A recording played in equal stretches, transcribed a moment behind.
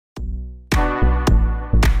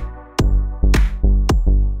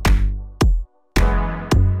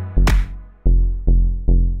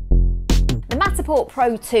Matterport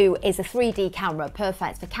Pro2 is a 3D camera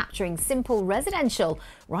perfect for capturing simple residential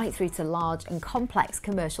right through to large and complex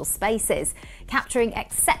commercial spaces, capturing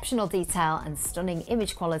exceptional detail and stunning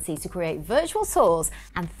image quality to create virtual tours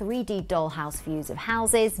and 3D dollhouse views of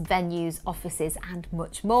houses, venues, offices and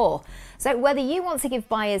much more. So whether you want to give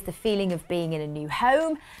buyers the feeling of being in a new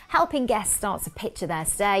home, helping guests start to picture their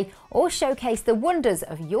stay, or showcase the wonders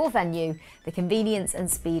of your venue, the convenience and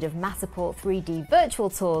speed of Matterport 3D virtual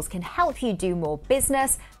tours can help you do more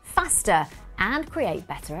business faster and create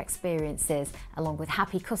better experiences, along with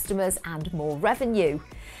happy customers and more revenue.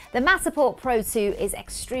 The Matterport Pro2 is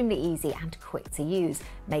extremely easy and quick to use,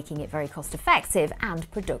 making it very cost effective and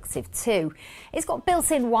productive too. It's got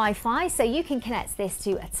built-in Wi-Fi, so you can connect this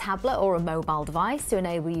to a tablet or a mobile device to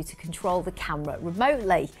enable you to control the camera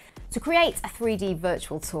remotely. To create a 3D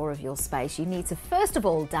virtual tour of your space, you need to first of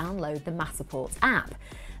all download the Matterport app.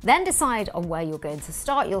 Then decide on where you're going to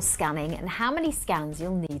start your scanning and how many scans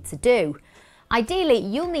you'll need to do. Ideally,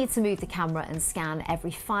 you'll need to move the camera and scan every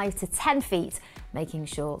 5 to 10 feet, making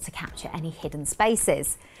sure to capture any hidden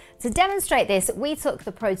spaces. To demonstrate this, we took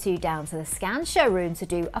the Pro2 down to the scan showroom to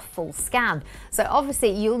do a full scan. So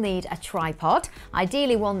obviously you'll need a tripod,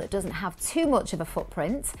 ideally one that doesn't have too much of a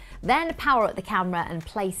footprint. Then power up the camera and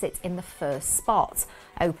place it in the first spot.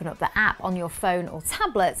 Open up the app on your phone or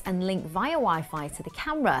tablet and link via Wi-Fi to the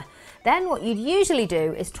camera. Then what you'd usually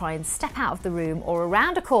do is try and step out of the room or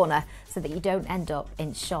around a corner so that you don't end up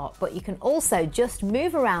in shot. But you can also just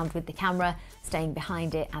move around with the camera, staying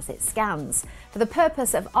behind it as it scans. For the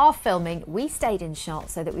purpose of our filming, we stayed in shot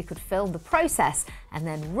so that we could film the process and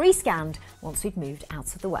then rescanned once we'd moved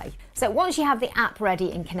out of the way. So once you have the app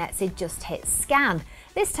ready and connected, just hit scan.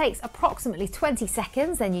 This takes approximately 20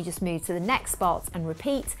 seconds, then you just move to the next spot and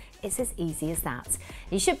repeat. It's as easy as that.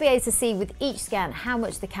 You should be able to see with each scan how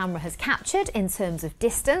much the camera has captured in terms of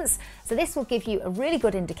distance, so this will give you a really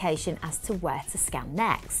good indication as to where to scan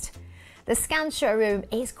next. The scan showroom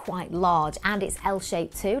is quite large and it's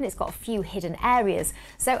L-shaped too, and it's got a few hidden areas.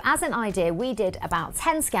 So as an idea, we did about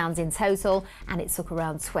 10 scans in total and it took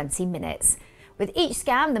around 20 minutes. With each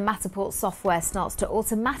scan, the Matterport software starts to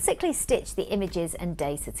automatically stitch the images and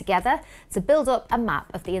data together to build up a map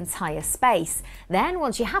of the entire space. Then,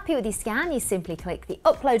 once you're happy with your scan, you simply click the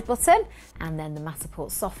upload button and then the Matterport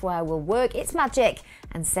software will work its magic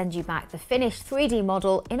and send you back the finished 3D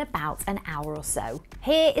model in about an hour or so.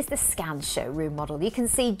 Here is the scan showroom model. You can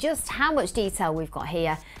see just how much detail we've got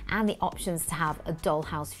here and the options to have a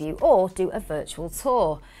dollhouse view or do a virtual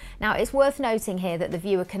tour. Now, it's worth noting here that the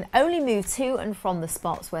viewer can only move to and from the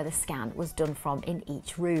spots where the scan was done from in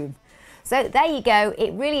each room. So there you go,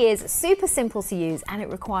 it really is super simple to use and it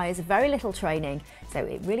requires very little training. So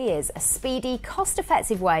it really is a speedy,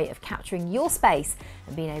 cost-effective way of capturing your space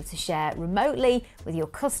and being able to share remotely with your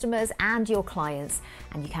customers and your clients.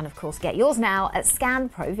 And you can of course get yours now at Scan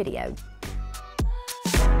Pro Video.